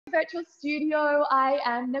virtual studio. I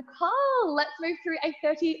am Nicole. Let's move through a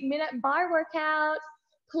 30-minute bar workout.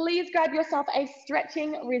 Please grab yourself a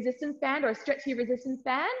stretching resistance band or a stretchy resistance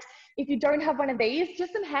band. If you don't have one of these,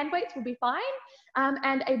 just some hand weights will be fine.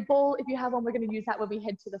 And a ball, if you have one, we're going to use that when we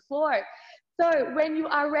head to the floor. So when you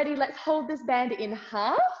are ready, let's hold this band in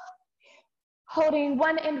half. Holding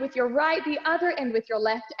one end with your right, the other end with your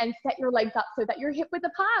left, and set your legs up so that you're hip width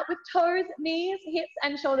apart with toes, knees, hips,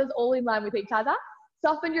 and shoulders all in line with each other.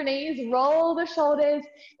 Soften your knees, roll the shoulders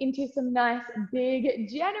into some nice, big,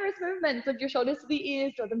 generous movements. Lift your shoulders to the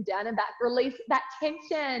ears, draw them down and back. Release that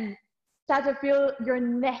tension. Start to feel your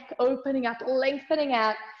neck opening up, lengthening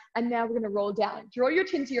out. And now we're gonna roll down. Draw your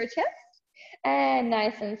chin to your chest. And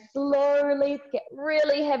nice and slowly get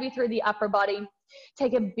really heavy through the upper body.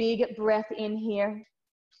 Take a big breath in here.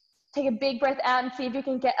 Take a big breath out and see if you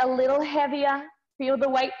can get a little heavier. Feel the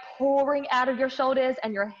weight pouring out of your shoulders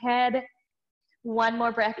and your head. One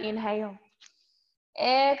more breath, inhale.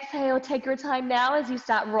 Exhale, take your time now as you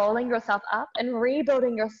start rolling yourself up and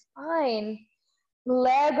rebuilding your spine.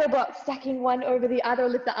 Lego block, stacking one over the other,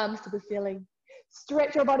 lift the arms to the ceiling.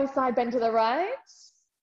 Stretch your body, side bend to the right.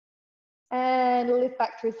 And lift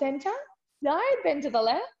back through center. Side bend to the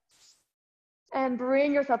left. And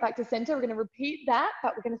bring yourself back to center. We're gonna repeat that,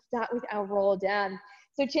 but we're gonna start with our roll down.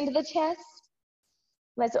 So chin to the chest.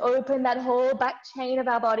 Let's open that whole back chain of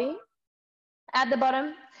our body. At the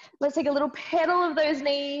bottom, let's take a little pedal of those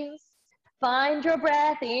knees. Find your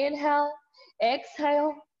breath, inhale,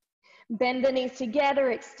 exhale. Bend the knees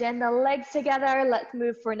together, extend the legs together. Let's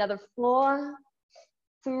move for another 4,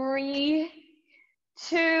 3,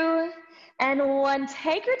 2, and 1.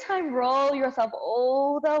 Take your time, roll yourself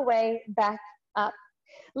all the way back up.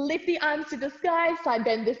 Lift the arms to the sky, side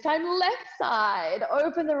bend this time, left side.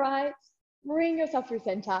 Open the right, bring yourself through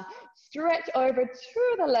center. Stretch over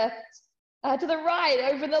to the left, to the right,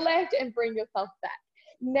 over the left, and bring yourself back.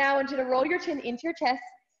 Now I want you to roll your chin into your chest,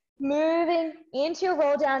 moving into your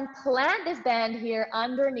roll down. Plant this band here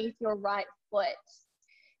underneath your right foot.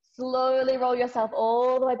 Slowly roll yourself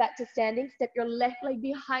all the way back to standing. Step your left leg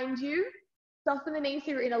behind you. Soften the knees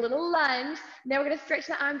so you're in a little lunge. Now we're going to stretch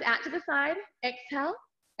the arms out to the side. Exhale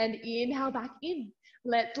and inhale back in.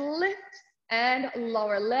 Let's lift and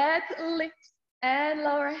lower. Let's lift and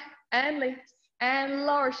lower and lift and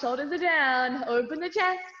lower. Shoulders are down. Open the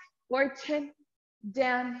chest. We're 10,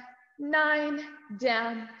 down, 9,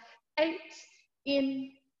 down, 8,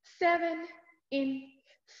 in, 7, in,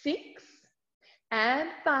 6, and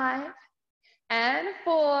 5, and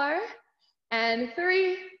 4, and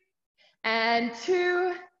 3, and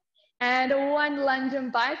 2, and 1. Lunge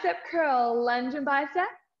and bicep curl, lunge and bicep,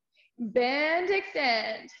 bend,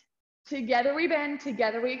 extend. Together we bend,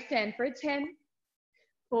 together we extend for 10,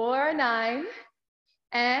 4, 9,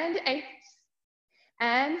 and 8,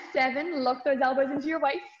 and 7. Lock those elbows into your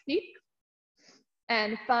waist, 6,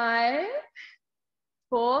 and 5,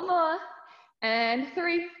 4 more, and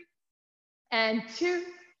 3, and 2,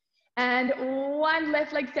 and 1.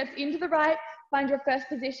 Left leg steps into the right. Find your first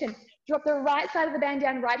position. Drop the right side of the band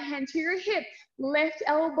down, right hand to your hip, left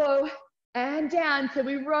elbow and down. So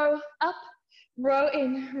we row up, row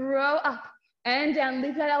in, row up and down.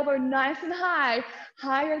 Lift that elbow nice and high,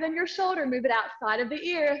 higher than your shoulder. Move it outside of the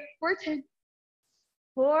ear for 10,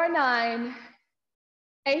 4, 9,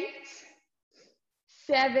 8,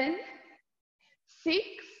 7, 6,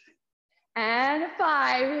 and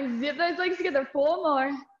 5. Zip those legs together. 4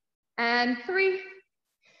 more, and 3,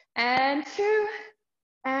 and 2,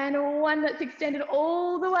 and 1. That's extended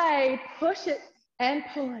all the way. Push it and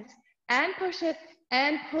pull it, and push it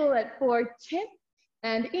and pull it for 10,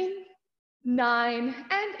 and in, 9,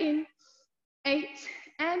 and in, 8,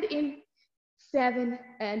 and in, 7,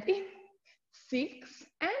 and in, 6,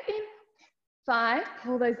 and in, 5.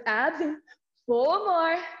 Pull those abs in. 4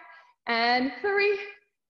 more, and 3,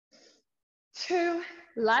 2,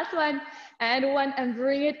 last one, and 1, and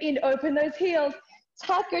bring it in. Open those heels,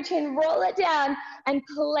 tuck your chin, roll it down, and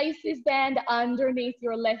place this band underneath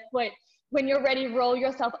your left foot. When you're ready, roll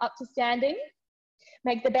yourself up to standing.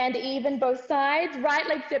 Make the band even both sides. Right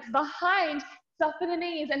leg steps behind, soften the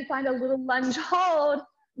knees, and find a little lunge hold.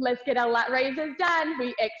 Let's get our lat raises done.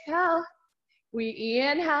 We exhale, we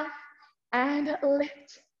inhale, and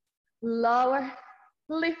lift, lower,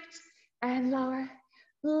 lift, and lower,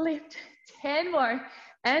 lift. 10 more,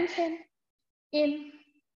 and 10, in,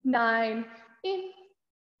 9, in,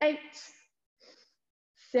 8,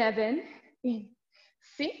 7, in,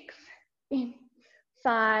 6, in,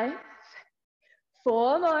 5,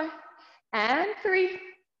 4 more, and 3,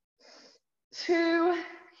 2,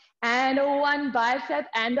 and 1. Bicep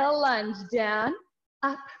and a lunge. Down,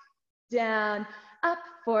 up, down, up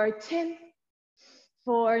for 10,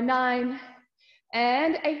 for 9,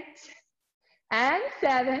 and 8, and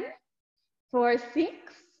 7, for 6,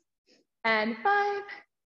 and 5,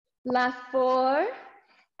 last 4,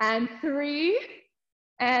 and 3,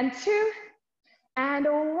 and 2, and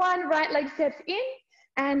 1. Right leg steps in,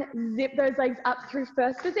 and zip those legs up through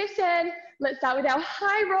first position. Let's start with our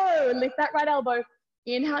high row. Lift that right elbow.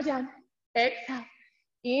 Inhale down, exhale,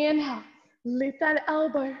 inhale, lift that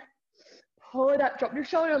elbow, pull it up, drop your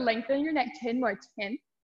shoulder, lengthen your neck. 10 more. 10,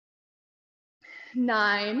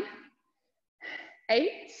 9, 8,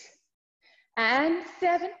 and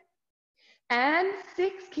 7, and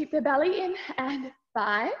 6. Keep the belly in, and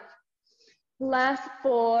 5, last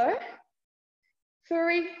 4,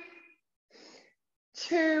 3,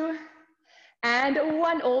 2, and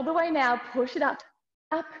 1. All the way now. Push it up,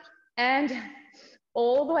 and down.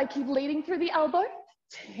 All the way. Keep leading through the elbow.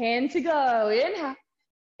 10 to go. Inhale,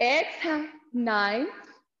 exhale. 9,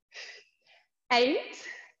 8,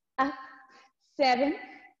 up, 7,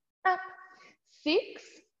 up, 6,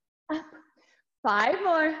 up, 5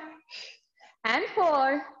 more, and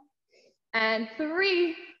 4, and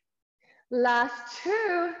 3, last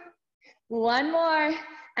 2, 1 more,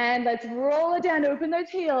 and let's roll it down. Open those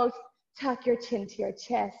heels, tuck your chin to your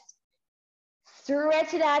chest.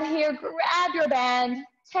 Stretch it out here, grab your band,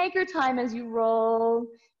 take your time as you roll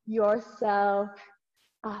yourself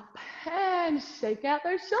up, and shake out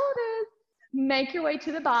those shoulders. Make your way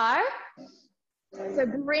to the bar. So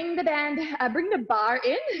bring the band, bring the bar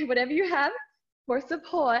in, whatever you have for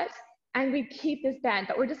support, and we keep this band,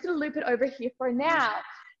 but we're just gonna loop it over here for now.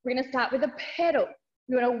 We're gonna start with a pedal.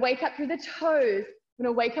 You wanna wake up through the toes, you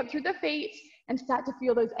wanna wake up through the feet, and start to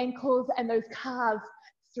feel those ankles and those calves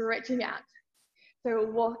stretching out. So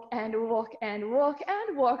walk and walk and walk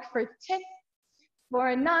and walk for 10,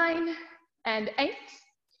 for 9, and 8,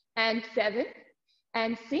 and 7,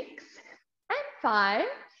 and 6, and 5,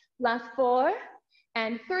 last 4,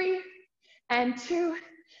 and 3, and 2,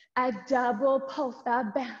 a double pulse, a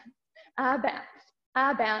bounce, a bounce,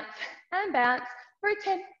 a bounce, and bounce for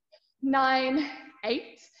 10, 9,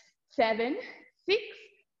 8, 7, 6,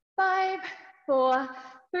 5, 4,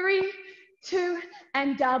 3, 2,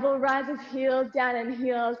 and double rises, heels down and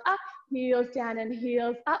heels up, heels down and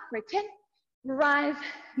heels up for 10, rise,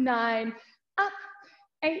 9, up,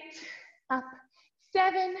 8, up,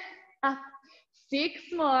 7, up, 6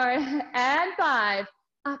 more, and 5,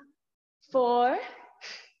 up, 4,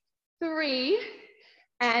 3,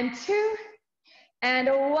 and 2, and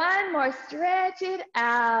 1 more. Stretch it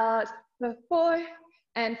out for 4,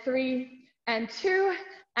 and 3, and 2,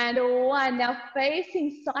 and 1. Now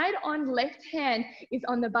facing side on, left hand is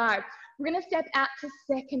on the bar. We're gonna step out to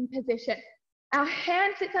second position. Our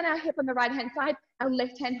hand sits on our hip on the right hand side, our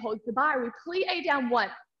left hand holds the bar. We plie down 1.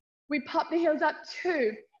 We pop the heels up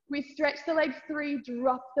 2. We stretch the legs 3,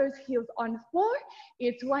 drop those heels on 4.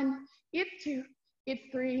 It's 1, it's 2, it's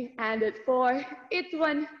 3, and it's 4. It's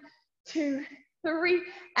 1, 2, 3,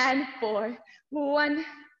 and 4. 1,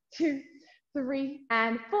 2, 3,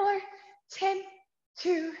 and 4. 10,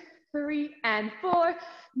 2, 3, and 4.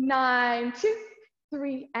 9, 2,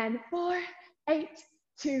 3, and 4. 8,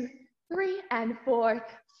 2, 3, and 4.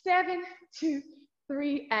 7, 2,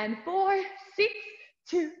 3, and 4. 6,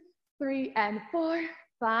 2, 3, and 4.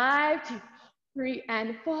 5, 2, 3,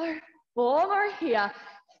 and 4. 4 more here.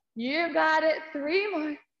 You got it. 3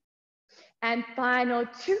 more. And final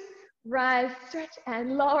 2. Rise, stretch,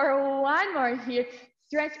 and lower. 1 more here.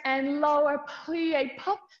 Stretch and lower. Plie,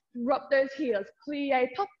 pop. Drop those heels.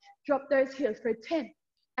 Plie, pop. Drop those heels for 10.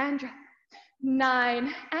 And drop.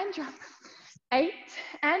 9 and drop. 8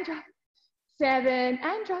 and drop. 7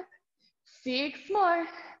 and drop. 6 more.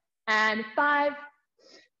 And 5.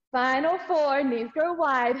 Final 4, knees go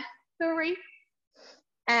wide. 3,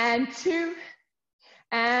 and 2,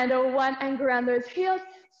 and 1, and ground those heels.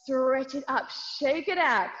 Stretch it up, shake it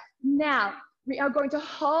out. Now, we are going to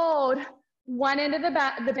hold one end of the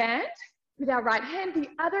band with our right hand, the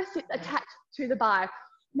other sits attached to the bar.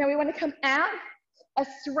 Now we want to come out a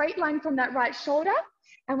straight line from that right shoulder,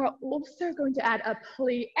 and we're also going to add a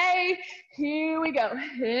plie. Here we go,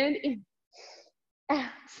 and in, out,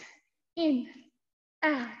 in,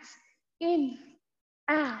 out, in,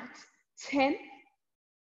 out. 10,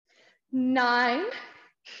 9,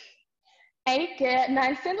 8, get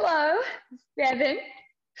nice and low. 7,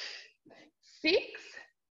 6,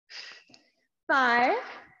 5,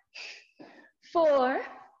 4,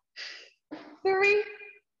 3,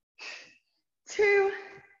 2,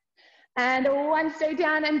 and 1. Stay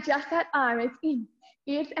down and just that arm. It's in,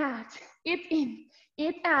 it's out, it's in,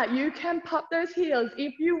 it's out. You can pop those heels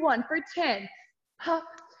if you want for 10. Pop.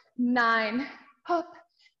 9, pop,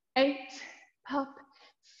 8, pop,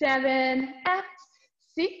 7, out,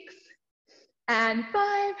 6, and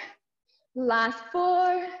 5, last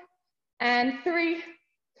 4, and 3,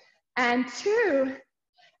 and 2,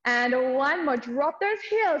 and 1 more. Drop those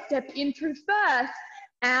heels, step in through first,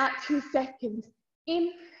 out to second,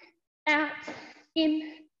 in, out,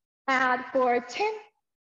 for 10,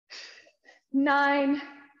 9,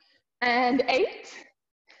 and 8,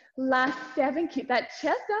 last 7, keep that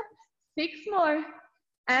chest up, 6 more,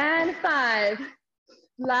 and 5,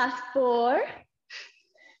 last 4,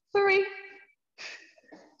 3,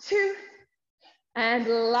 2, and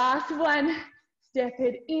last 1, step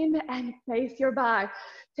it in and face your bar.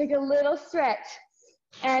 Take a little stretch,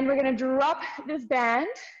 and we're gonna drop this band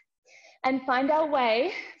and find our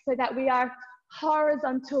way so that we are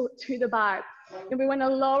horizontal to the bar. And we wanna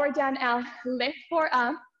lower down our left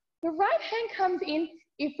forearm. The right hand comes in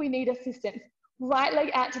if we need assistance. Right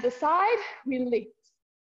leg out to the side, we lift.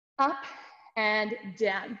 Up and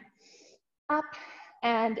down. Up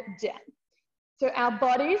and down. So our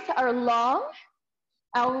bodies are long.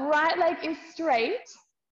 Our right leg is straight.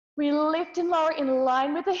 We lift and lower in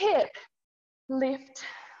line with the hip. Lift,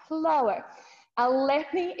 lower. Our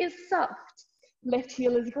left knee is soft. Left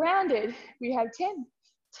heel is grounded. We have 10,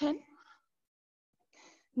 10,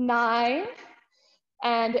 9,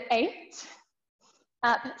 and 8,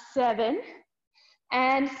 up 7,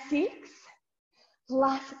 and 6,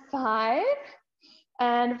 last 5,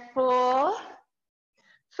 and 4,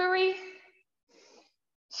 3,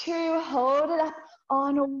 2, hold it up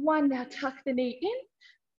on 1. Now tuck the knee in,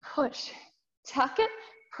 push, tuck it,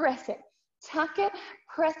 press it, tuck it,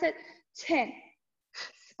 press it, 10,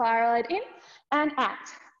 spiral it in and out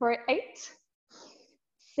for 8,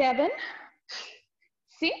 7,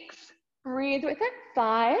 6, breathe with it,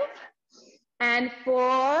 5, and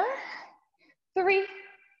 4, 3,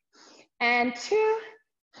 and 2,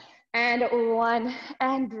 and 1,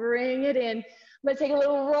 and bring it in. Let's take a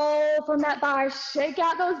little roll from that bar, shake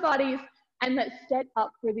out those bodies, and let's set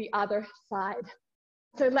up for the other side.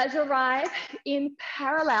 So let's arrive in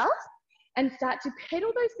parallel and start to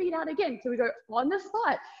pedal those feet out again. So we go on the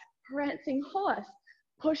spot, prancing horse.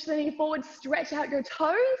 Push the knee forward, stretch out your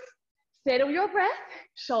toes, settle your breath,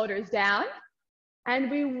 shoulders down, and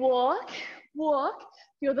we walk, walk.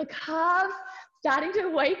 Feel the calves starting to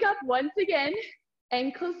wake up once again.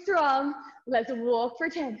 Ankles strong. Let's walk for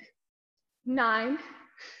 10, 9,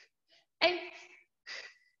 8,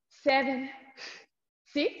 7,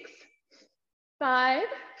 6, 5,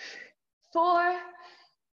 4,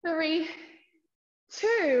 3,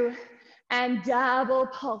 2, and double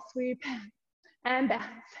pulse. We bounce and bounce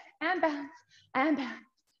and bounce and bounce.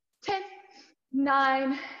 10,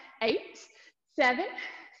 9, 8, 7,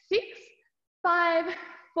 6, 5,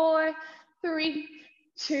 4, 3,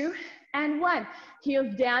 2, and 1.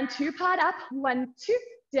 Heels down, 2 part up, 1, 2,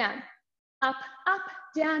 down. Up, up,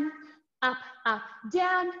 down, up, up,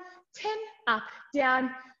 down. 10, up,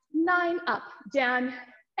 down. 9, up, down.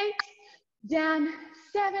 8, down.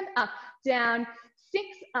 7, up, down. 6,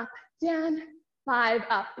 up, down. 5,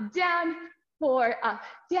 up, down. 4, up,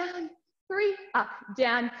 down. 3, up,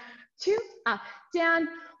 down. 2, up, down.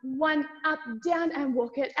 1, up, down, and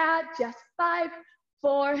walk it out. Just 5,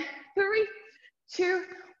 4, 3, 2,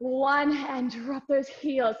 1, and drop those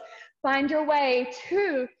heels. Find your way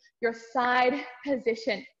to your side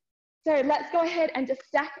position. So let's go ahead and just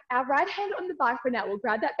stack our right hand on the bar for now. We'll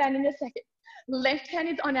grab that band in a second. Left hand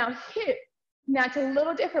is on our hip. Now it's a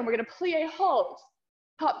little different. We're gonna plie hold.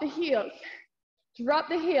 Pop the heels, drop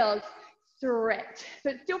the heels, stretch. So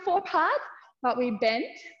it's still 4 parts, but we bend,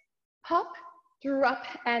 pop, drop,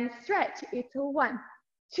 and stretch. It's a 1,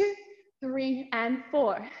 2, 3, and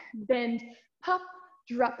 4. Bend, pop,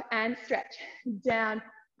 drop, and stretch. Down,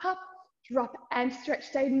 pop, drop, and stretch.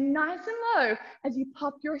 Stay nice and low as you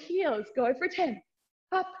pop your heels. Go for 10.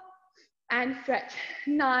 Pop, and stretch.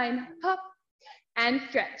 9, pop, and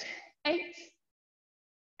stretch. 8,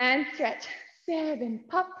 and stretch. 7,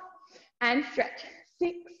 pop, and stretch.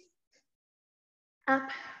 6, up,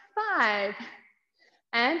 5,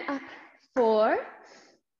 and up, 4,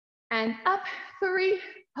 and up, 3,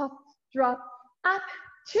 pop, drop, up,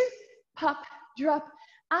 2, pop, drop,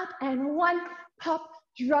 up, and 1, pop,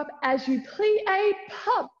 drop. As you plie,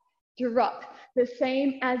 pop, drop. The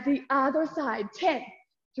same as the other side. 10,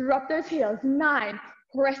 drop those heels. 9,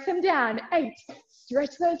 press them down. 8,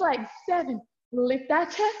 stretch those legs. 7, lift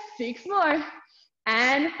that chest. 6 more,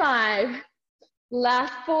 and 5,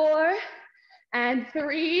 last 4, and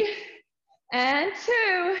 3, and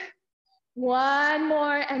 2, 1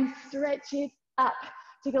 more, and stretch it up.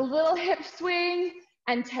 Take a little hip swing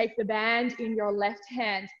and take the band in your left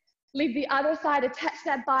hand. Leave the other side, attach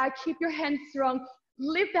that bar, keep your hands strong,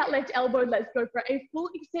 lift that left elbow. Let's go for a full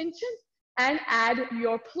extension and add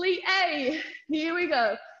your plie. Here we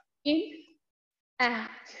go. In, out,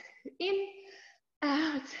 in,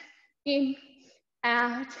 out, in,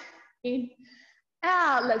 out, in,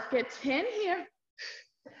 out. Let's get 10 here.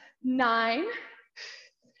 9,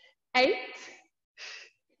 8,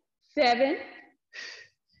 7,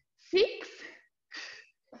 6,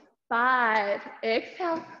 5.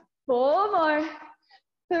 Exhale. 4 more.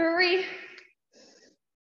 3,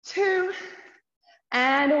 2,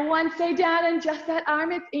 and 1. Stay down and just that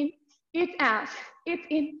arm. It's in, it's out, it's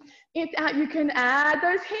in, it's out. You can add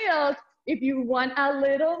those heels if you want a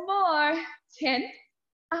little more. 10,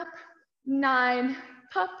 up, 9,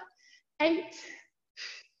 pop, 8,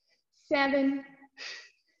 7,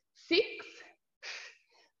 6,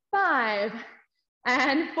 5,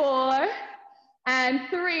 and 4, and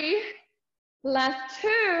 3, last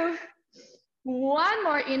 2, 1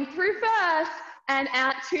 more, in through first, and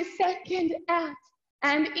out to second, out,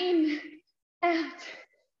 and in, out,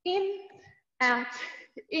 in, out,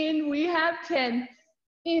 in. We have 10,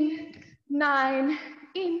 in, 9,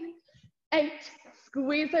 in, 8,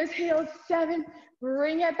 squeeze those heels, 7,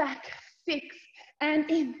 bring it back, 6, and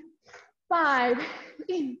in, 5,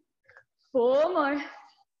 in, 4 more,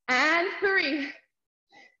 and 3,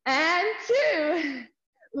 and 2,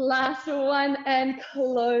 last 1, and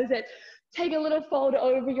close it. Take a little fold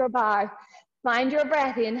over your bar. Find your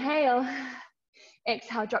breath, inhale.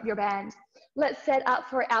 Exhale, drop your band. Let's set up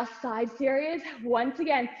for our side series. Once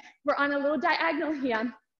again, we're on a little diagonal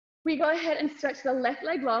here. We go ahead and stretch the left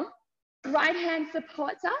leg long. Right hand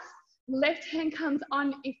supports us. Left hand comes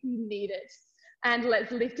on if you need it. And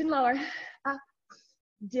let's lift and lower, up,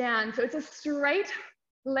 down. So it's a straight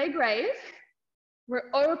leg raise. We're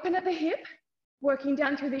open at the hip, working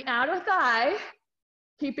down through the outer thigh,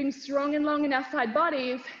 keeping strong and long in our side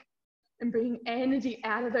bodies, and bringing energy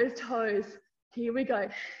out of those toes. Here we go.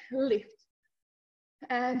 Lift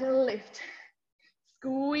and lift.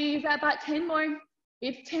 Squeeze that butt. 10 more.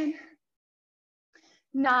 It's 10,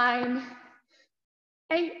 9,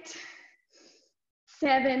 8,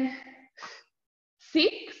 7,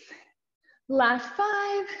 6, last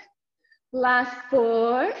 5, last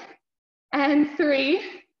 4, and 3,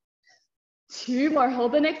 2 more.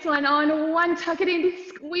 Hold the next one on. 1, tuck it in,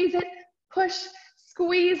 squeeze it, push,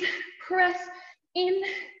 squeeze, press, in,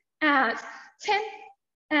 out, 10,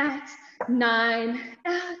 out, 9,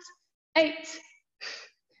 out, 8,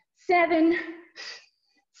 7,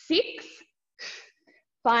 6,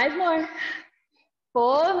 5 more,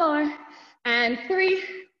 4 more, and 3,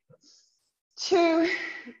 2,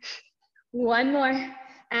 1 more,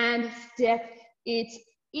 and step it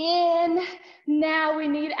in. Now we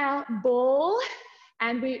need our ball,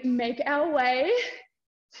 and we make our way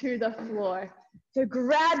to the floor. So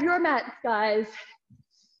grab your mats, guys.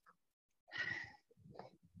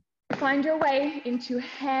 Find your way into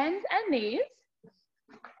hands and knees,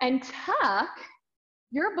 and tuck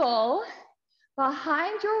your ball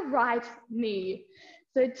behind your right knee.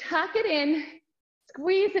 So tuck it in,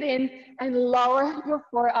 squeeze it in, and lower your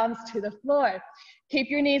forearms to the floor. Keep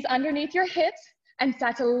your knees underneath your hips and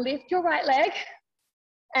start to lift your right leg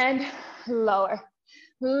and lower.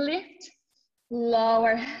 Lift,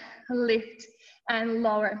 lower, lift, and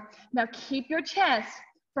lower. Now keep your chest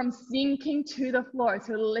from sinking to the floor.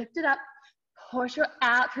 So lift it up, push it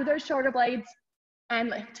out through those shoulder blades, and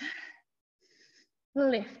lift.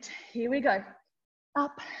 Lift. Here we go.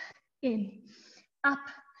 Up, in, up,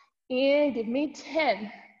 in. Give me 10,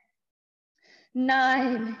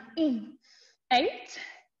 9, in, 8,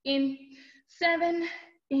 in, 7,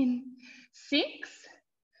 in, 6,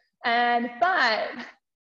 and 5.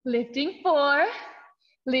 Lifting 4,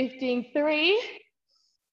 lifting 3,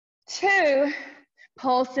 2,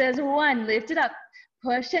 pulses 1. Lift it up,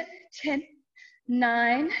 push it, 10,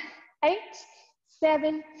 9, 8,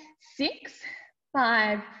 7, 6,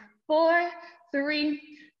 5, 4, 3,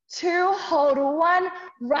 2, hold 1,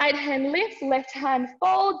 right hand lifts, left hand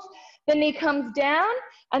folds, the knee comes down,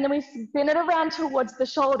 and then we spin it around towards the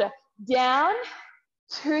shoulder, down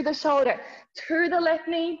to the shoulder, to the left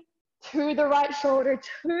knee, to the right shoulder,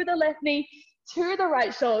 to the left knee, to the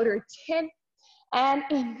right shoulder, 10, and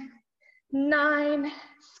in, 9,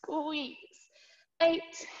 squeeze, 8,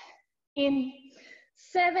 in,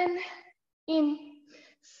 7, in,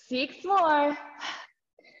 6 more,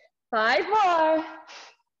 5 more,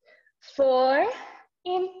 4,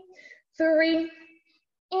 in, 3,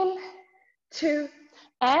 in, 2,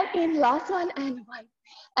 and in, last one, and 1,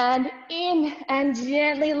 and in, and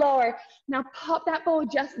gently lower. Now pop that ball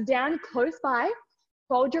just down close by,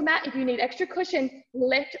 Fold your mat. If you need extra cushion,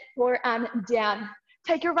 left forearm down.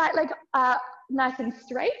 Take your right leg nice and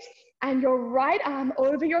straight and your right arm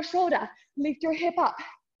over your shoulder. Lift your hip up.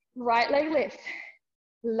 Right leg lifts,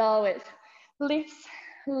 lowers, lifts,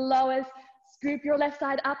 lowers. Scoop your left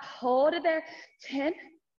side up. Hold it there. 10,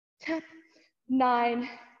 tap, 9,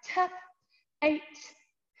 tap, 8,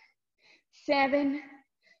 7,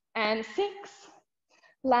 and 6.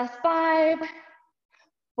 Last 5,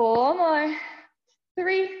 4 more,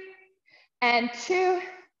 3, and 2,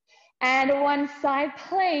 and 1. Side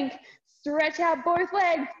plank. Stretch out both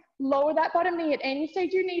legs. Lower that bottom knee at any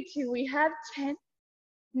stage you need to. We have 10,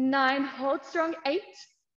 9, hold strong, 8,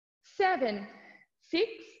 7, 6,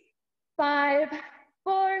 5,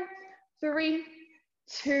 4, 3,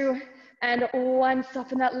 2, and 1.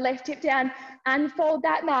 Soften that left hip down. Unfold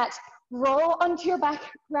that mat. Roll onto your back.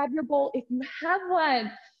 Grab your ball if you have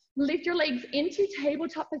one. Lift your legs into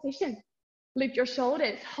tabletop position. Lift your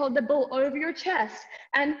shoulders. Hold the ball over your chest.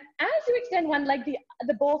 And as you extend one leg,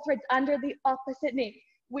 the ball threads under the opposite knee.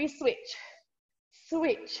 We switch,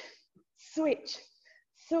 switch, switch,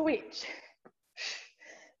 switch.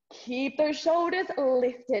 Keep those shoulders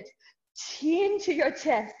lifted. Chin to your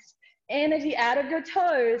chest. Energy out of your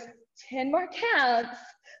toes. 10 more counts.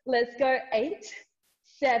 Let's go. 8,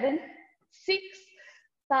 7, 6,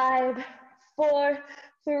 5, 4,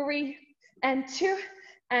 3, and 2,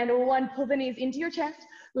 and 1. Pull the knees into your chest.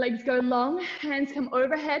 Legs go long. Hands come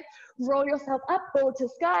overhead. Roll yourself up. Ball to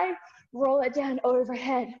sky. Roll it down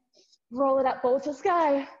overhead. Roll it up. Ball to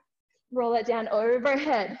sky. Roll it down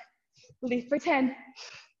overhead. Lift for 10.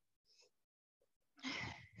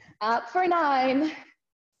 Up for 9.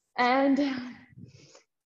 And down.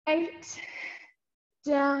 8.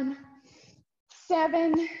 Down.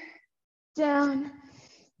 7. Down.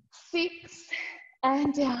 6.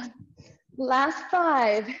 And down. Last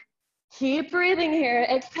 5. Keep breathing here.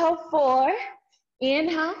 Exhale 4.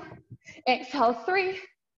 Inhale. Exhale 3.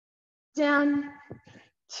 Down.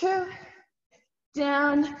 2.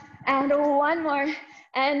 Down. And 1 more.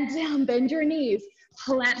 And down. Bend your knees.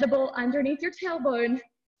 Plant the ball underneath your tailbone.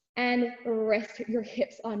 And rest your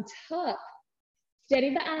hips on top.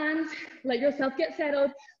 Steady the arms. Let yourself get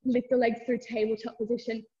settled. Lift the legs through tabletop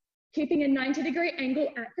position. Keeping a 90-degree angle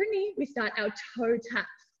at your knee, we start our toe taps.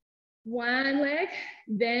 One leg,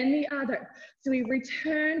 then the other. So we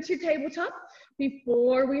return to tabletop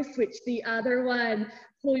before we switch the other one.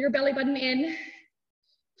 Pull your belly button in.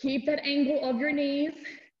 Keep that angle of your knees.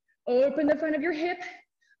 Open the front of your hip.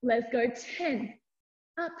 Let's go. 10,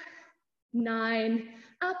 up, 9,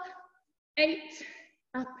 up, 8,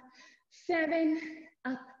 up, 7,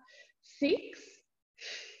 up, 6,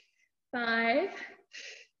 5,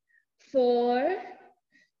 4,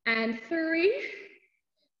 and 3,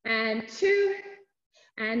 and 2,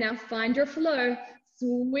 and now find your flow.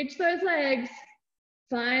 Switch those legs.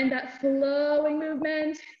 Find that flowing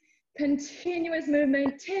movement, continuous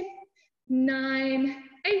movement. 10, 9,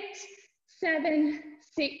 8, 7,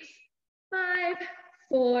 6, 5,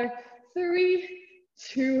 4, 3,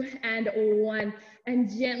 2, and 1. And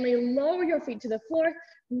gently lower your feet to the floor.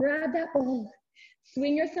 Grab that ball.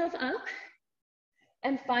 Swing yourself up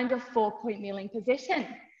and find your 4-point kneeling position.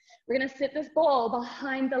 We're gonna sit this ball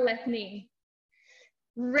behind the left knee.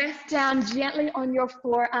 Rest down gently on your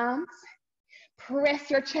forearms. Press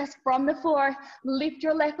your chest from the floor. Lift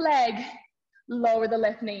your left leg. Lower the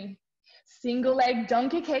left knee. Single leg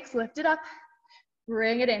donkey kicks. Lift it up.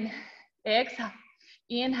 Bring it in. Exhale.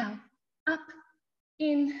 Inhale. Up.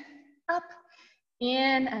 In. Up.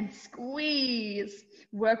 In. And squeeze.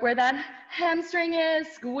 Work where that hamstring is.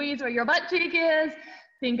 Squeeze where your butt cheek is.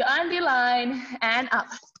 Think underline. And up.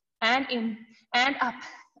 And in. And up.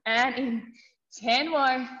 And in. 10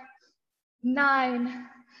 more. 9.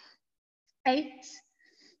 8,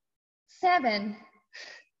 7,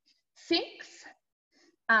 6,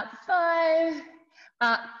 up 5,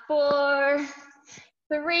 up 4,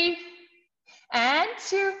 3, and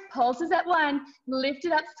 2. Pulses at 1. Lift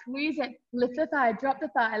it up, squeeze it. Lift the thigh, drop the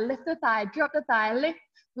thigh, lift the thigh, drop the thigh, lift,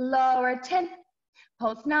 lower. 10,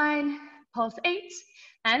 pulse 9, pulse 8,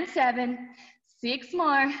 and 7, 6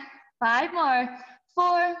 more, 5 more,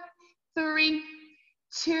 4, 3,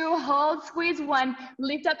 2, hold, squeeze 1,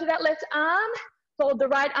 lift up to that left arm, fold the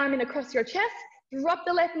right arm in across your chest, drop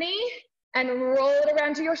the left knee, and roll it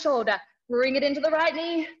around to your shoulder. Bring it into the right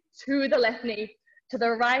knee, to the left knee, to the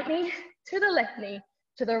right knee, to the left knee,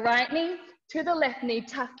 to the right knee, to the left knee.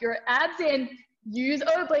 Tuck your abs in, use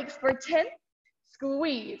obliques for 10,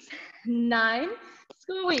 squeeze, 9,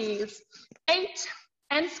 squeeze, 8,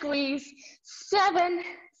 and squeeze, 7,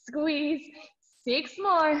 squeeze, 6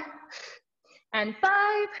 more, and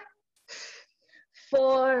 5,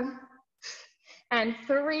 4, and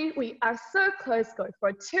 3. We are so close. Go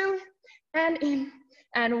for 2, and in,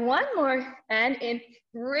 and 1 more, and in.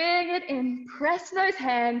 Bring it in, press those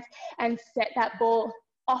hands, and set that ball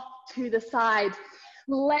off to the side.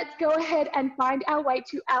 Let's go ahead and find our way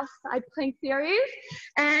to our side plank series,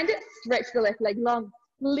 and stretch the left leg long.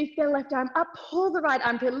 Lift the left arm up, pull the right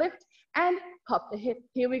arm to lift, and pop the hip.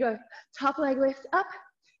 Here we go. Top leg lifts up,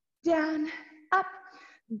 down,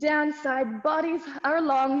 side bodies are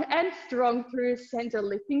long and strong through center.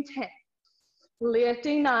 Lifting 10,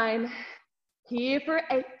 lifting 9, here for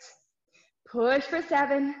 8, push for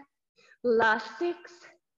 7, last 6,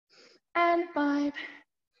 and 5,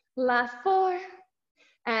 last 4,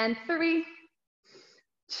 and 3,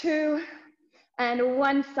 2, and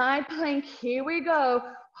 1. Side plank, here we go.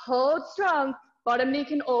 Hold strong, bottom knee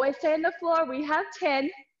can always stay on the floor. We have 10,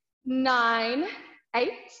 9,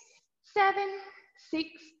 8, 7, 6,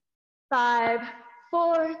 5,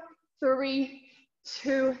 4, 3,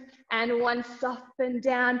 2, and 1. Soften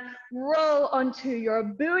down, roll onto your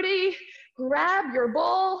booty, grab your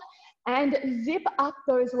ball, and zip up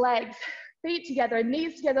those legs. Feet together,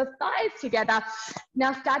 knees together, thighs together.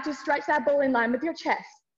 Now start to stretch that ball in line with your chest.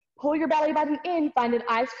 Pull your belly button in, find an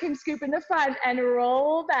ice cream scoop in the front, and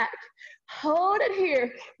roll back. Hold it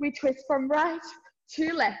here. We twist from right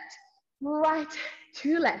to left, right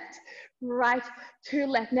to left, right to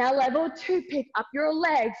left. Now level 2, pick up your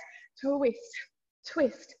legs. Twist,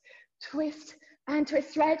 twist, twist, and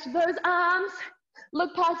twist. Stretch those arms.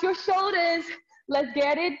 Look past your shoulders. Let's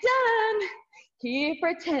get it done. Here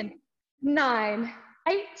for 10, 9,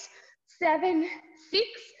 8, 7, 6,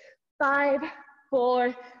 5,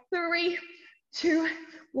 4, 3, 2,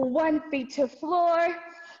 1. Feet to floor,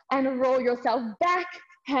 and roll yourself back.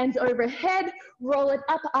 Hands overhead. Roll it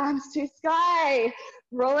up, arms to sky.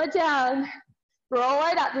 Roll it down. Roll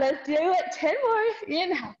it up. Let's do it. 10 more.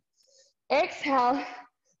 Inhale. Exhale.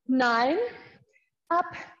 9. Up.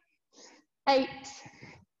 8.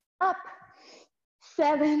 Up.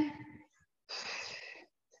 7.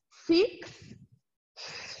 6.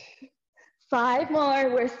 5 more.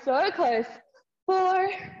 We're so close. 4.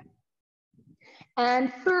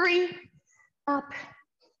 And 3. Up.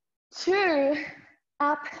 2.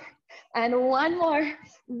 Up. And 1 more.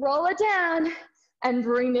 Roll it down. And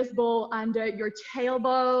bring this ball under your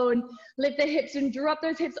tailbone. Lift the hips and drop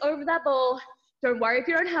those hips over that ball. Don't worry if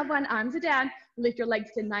you don't have one. Arms are down. Lift your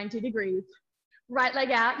legs to 90 degrees. Right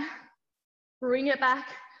leg out. Bring it back.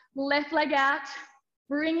 Left leg out.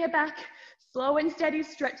 Bring it back. Slow and steady.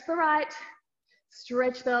 Stretch the right.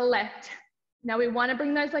 Stretch the left. Now we want to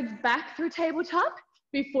bring those legs back through tabletop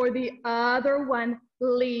before the other one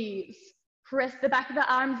leaves. Press the back of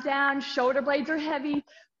the arms down. Shoulder blades are heavy.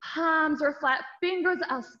 Palms are flat. Fingers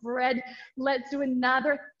are spread. Let's do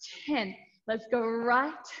another 10. Let's go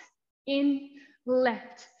right, in,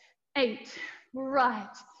 left. 8, right,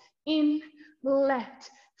 in, left.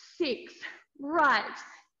 6, right,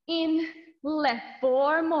 in, left.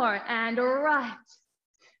 4 more, and right.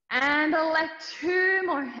 And left. 2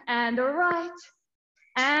 more, and right.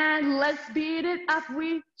 And let's speed it up.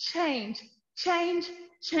 We change, change,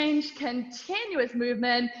 change. Continuous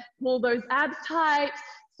movement. Pull those abs tight.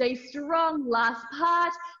 Stay strong. Last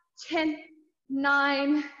part. 10,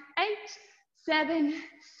 9, 8, 7,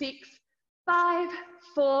 6, 5,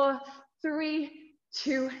 4, 3,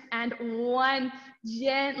 2, and 1.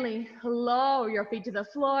 Gently lower your feet to the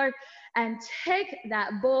floor and take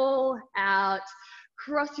that ball out.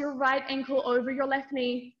 Cross your right ankle over your left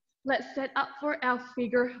knee. Let's set up for our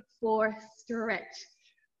figure 4 stretch.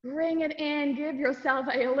 Bring it in, give yourself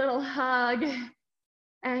a little hug,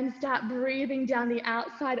 and start breathing down the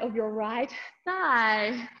outside of your right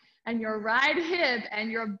thigh and your right hip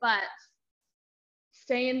and your butt.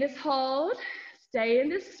 Stay in this hold, stay in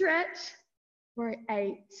this stretch for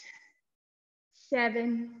 8,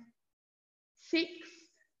 7, 6,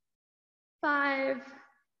 5,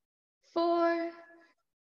 4,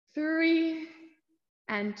 3,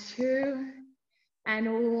 and 2,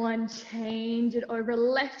 and 1. Change it over.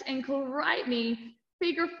 Left ankle, right knee,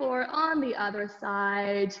 figure 4 on the other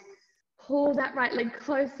side. Pull that right leg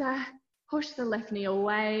closer, push the left knee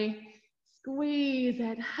away, squeeze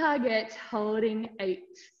it, hug it, holding 8,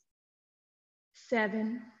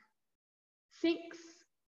 7, 6,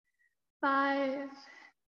 5,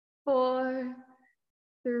 4,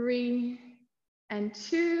 3, and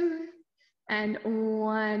 2, and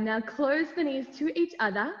 1. Now close the knees to each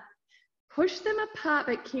other. Push them apart,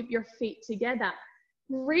 but keep your feet together.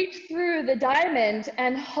 Reach through the diamond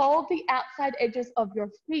and hold the outside edges of your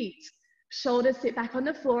feet. Shoulders sit back on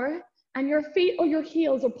the floor, and your feet or your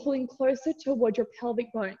heels are pulling closer toward your pelvic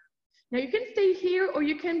bone. Now you can stay here, or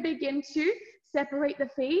you can begin to separate the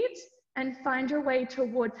feet and find your way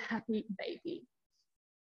towards happy baby.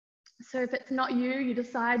 So if it's not you, you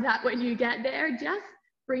decide that when you get there, just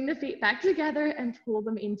bring the feet back together and pull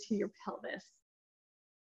them into your pelvis.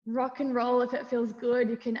 Rock and roll if it feels good.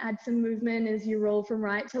 You can add some movement as you roll from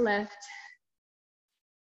right to left.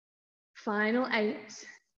 Final 8,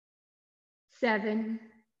 7,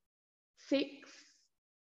 6,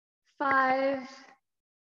 5,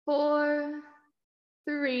 4,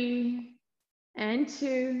 3, and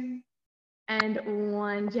 2, and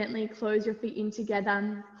 1. Gently close your feet in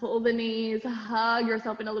together. Pull the knees, hug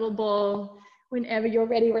yourself in a little ball. Whenever you're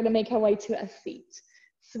ready, we're gonna make our way to a seat.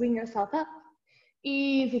 Swing yourself up,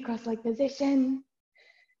 easy cross-leg position,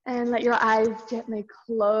 and let your eyes gently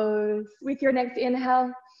close. With your next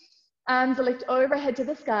inhale, arms lift overhead to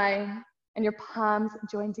the sky, and your palms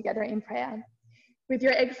join together in prayer. With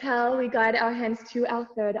your exhale, we guide our hands to our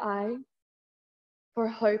third eye for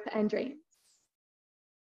hope and dreams.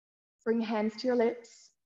 Bring hands to your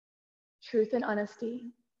lips, truth and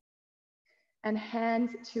honesty, and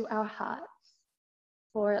hands to our hearts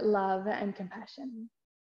for love and compassion.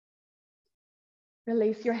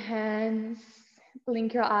 Release your hands,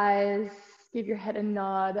 blink your eyes, give your head a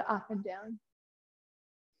nod up and down.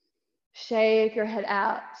 Shake your head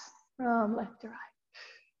out from left to right.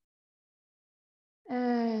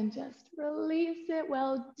 And just release it.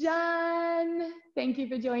 Well done. Thank you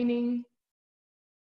for joining.